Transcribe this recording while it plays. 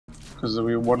because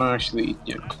we want to actually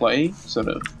play instead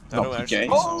of not be gay.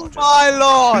 Oh my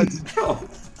lord!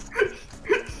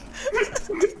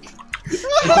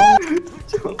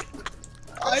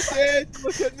 I did!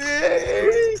 Look at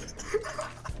me!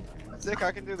 Sick,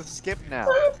 I can do the skip now.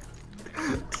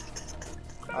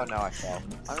 Oh no, I fell.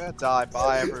 I'm gonna die.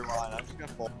 Bye everyone. I'm just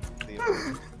gonna fall.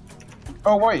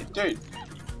 Oh wait, dude.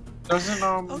 Doesn't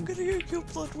I'm gonna go kill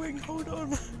Bloodwing, hold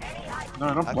on.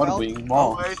 No, not Bloodwing,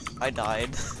 Moss. I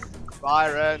died.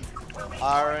 Byron!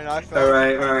 Byron, I fell.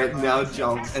 Alright, now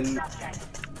jump and...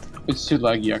 It's too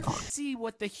laggy, I can't. See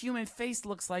what the human face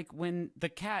looks like when the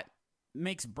cat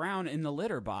makes brown in the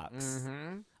litter box.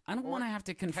 I don't want to have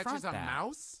to confront catches that. a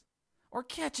mouse? Or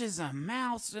catches a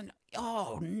mouse and...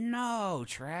 Oh no,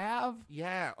 Trav.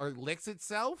 Yeah, or licks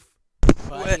itself?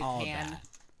 But You all can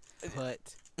that.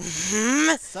 put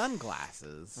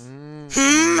sunglasses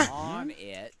on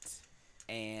it,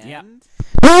 and...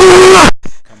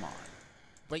 Come on.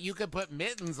 But you could put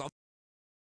mittens on...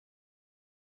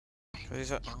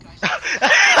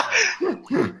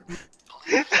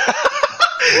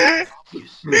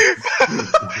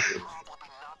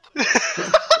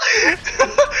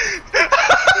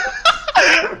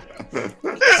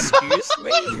 Excuse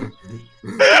me?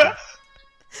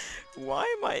 Why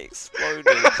am I exploding?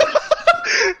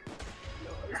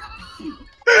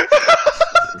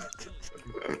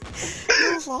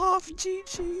 You laugh,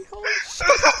 Gigi. Holy shit.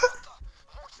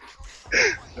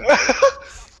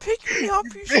 Pick me up,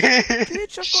 you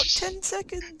bitch. I've got 10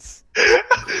 seconds.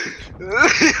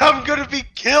 I'm gonna be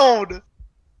killed!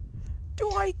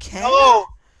 Do I care? Oh!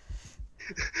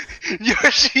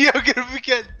 Yoshi, you're gonna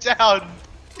get down!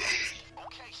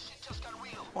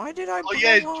 Why did I blow Oh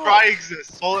yeah, up? try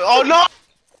exists. Oh no!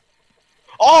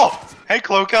 Oh! Hey,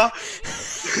 Cloaker!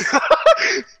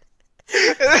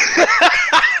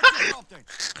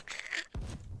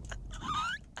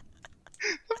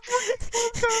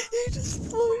 He just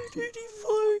flew, dude, he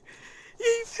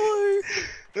flew!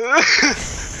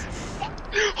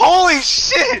 Holy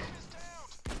shit!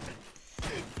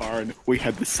 Byron, we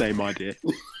had the same idea.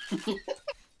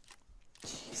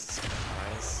 Jesus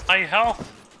Christ. My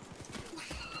health!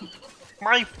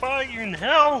 My fucking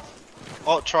health!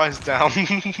 Oh, tries down.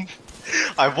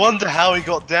 I wonder how he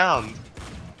got down.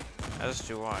 As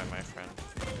do I, my friend.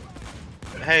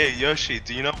 Hey, Yoshi,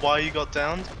 do you know why you got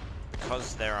downed?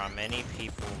 Because there are many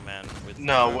people, man, with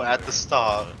No, at the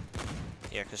start.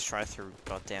 Yeah, because Try threw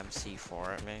goddamn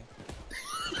C4 at me.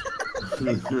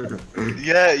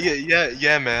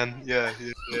 Yeah, man. Yeah.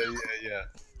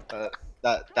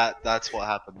 That's what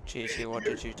happened. Gigi, what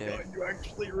did you do? You're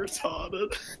actually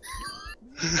retarded.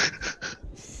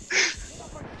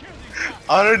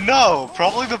 I don't know.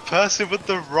 Probably the person with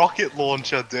the rocket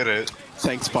launcher did it.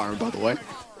 Thanks, Byron, by the way.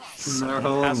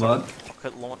 No, Has a bud.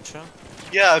 rocket launcher?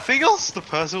 Yeah, I think it was the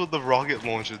person with the rocket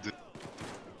launcher did.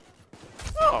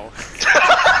 Oh.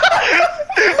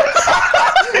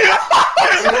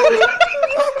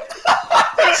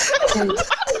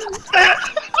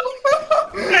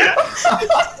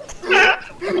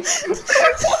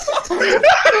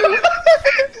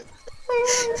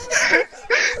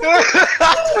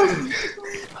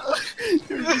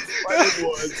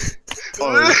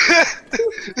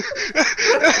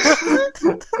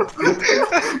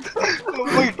 Oh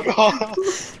my god!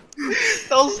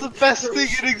 That was the best thing in You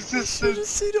should existence! have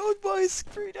seen it on my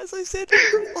screen as I said,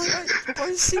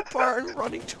 I see Byron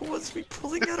running towards me,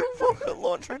 pulling out a rocket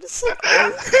launcher and just said,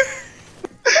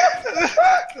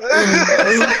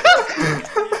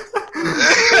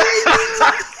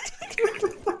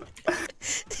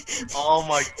 Oh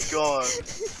my god.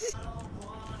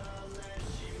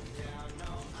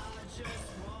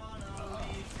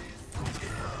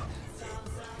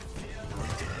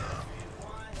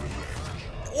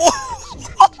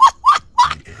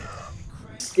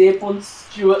 Skip on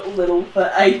Stuart Little for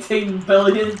 $18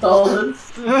 billion.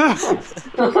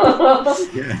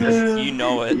 You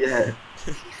know it. Yeah.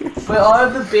 But I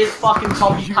have the best fucking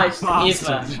copy paste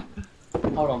ever.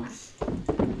 Hold on.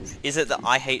 Is it that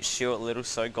I hate Stuart Little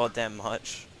so goddamn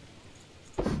much?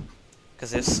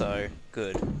 Because if so,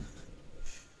 good.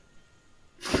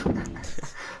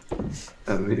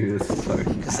 That video is so...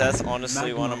 Because that's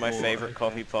honestly one of my favorite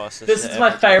copy pastas. This is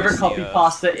my favorite copy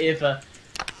pasta ever.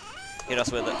 Hit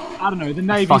us with it. I don't know, the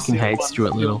Navy fucking SEAL hate one Stuart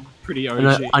feels Little. Pretty I OG.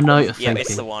 know what you're Yeah, thinking.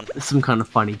 it's the one. It's some kind of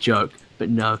funny joke, but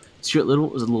no. Stuart Little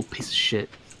was a little piece of shit.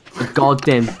 A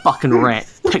goddamn fucking rat.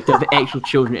 picked up actual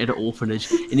children at an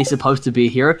orphanage, and he's supposed to be a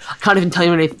hero. I can't even tell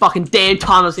you how many fucking damn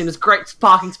times I've seen this great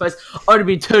parking space only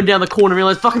been turned down the corner and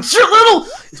realised fucking Stuart Little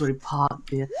is already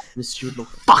parked there in the Stuart Little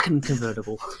fucking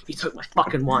convertible. He took my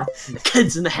fucking wife and the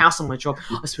kids in the house on my job.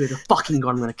 I swear to fucking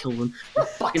God I'm gonna kill them. I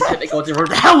fucking hit that goddamn road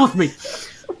to hell with me!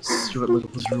 Stuart Little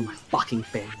was ruined my fucking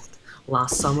family.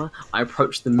 Last summer, I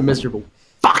approached the miserable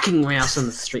fucking mouse in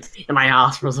the street and I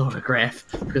asked for his autograph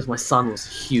because my son was a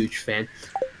huge fan.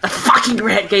 The fucking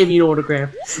rat gave me an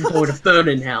autograph and told me to burn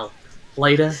in hell.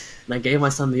 Later, when I gave my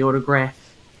son the autograph,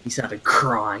 he started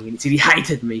crying and he said he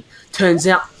hated me. Turns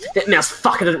out, that mouse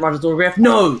fucker didn't write his autograph.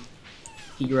 No!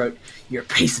 He wrote, "You're a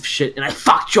piece of shit and I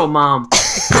fucked your mom."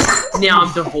 Now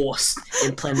I'm divorced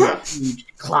and planning a huge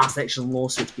class action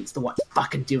lawsuit against the white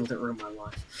fucking devil that ruined my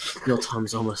life. Your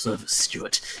time's almost over,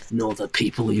 Stuart, and all the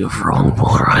people you've wronged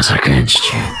will rise against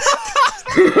you.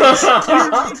 You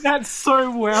read that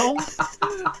so well.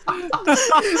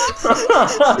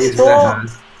 He's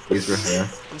rehearsed. He's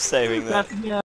rehearsed. I'm saving that. Yeah.